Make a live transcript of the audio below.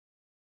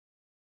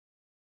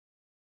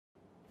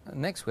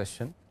Next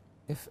question.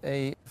 If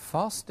a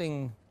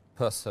fasting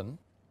person,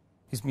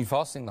 he's been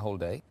fasting the whole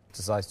day,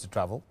 decides to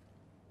travel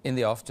in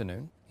the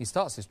afternoon, he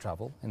starts his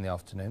travel in the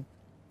afternoon,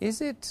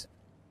 is it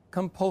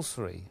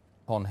compulsory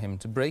on him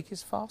to break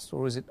his fast,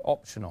 or is it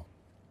optional?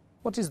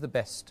 What is the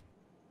best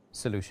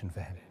solution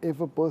for him? If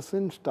a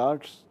person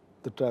starts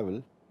the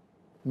travel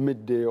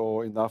midday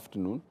or in the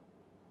afternoon,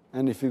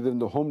 and if he's in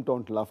the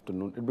hometown till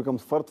afternoon, it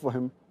becomes fard for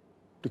him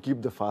to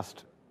keep the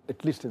fast,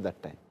 at least at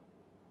that time.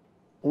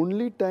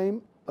 Only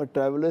time a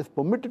traveler is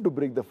permitted to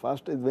break the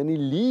fast is when he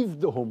leaves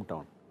the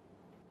hometown.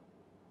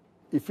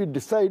 If he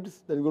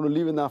decides that he's going to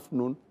leave in the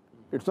afternoon,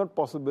 it's not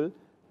possible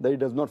that he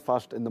does not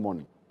fast in the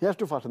morning. He has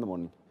to fast in the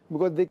morning,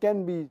 because there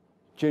can be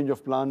change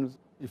of plans.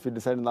 If he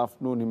decides in the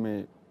afternoon, he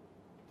may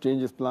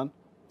change his plan,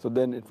 so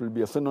then it will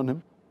be a sin on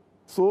him.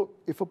 So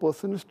if a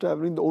person is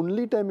traveling, the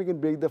only time he can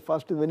break the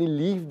fast is when he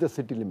leaves the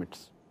city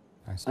limits.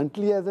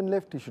 Until he hasn't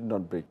left, he should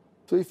not break.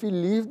 So if he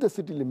leaves the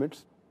city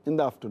limits in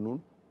the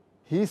afternoon,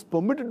 he is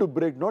permitted to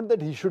break, not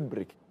that he should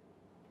break.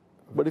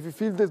 But if he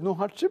feels there's no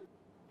hardship,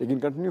 he can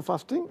continue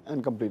fasting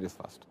and complete his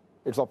fast.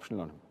 It's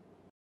optional on him.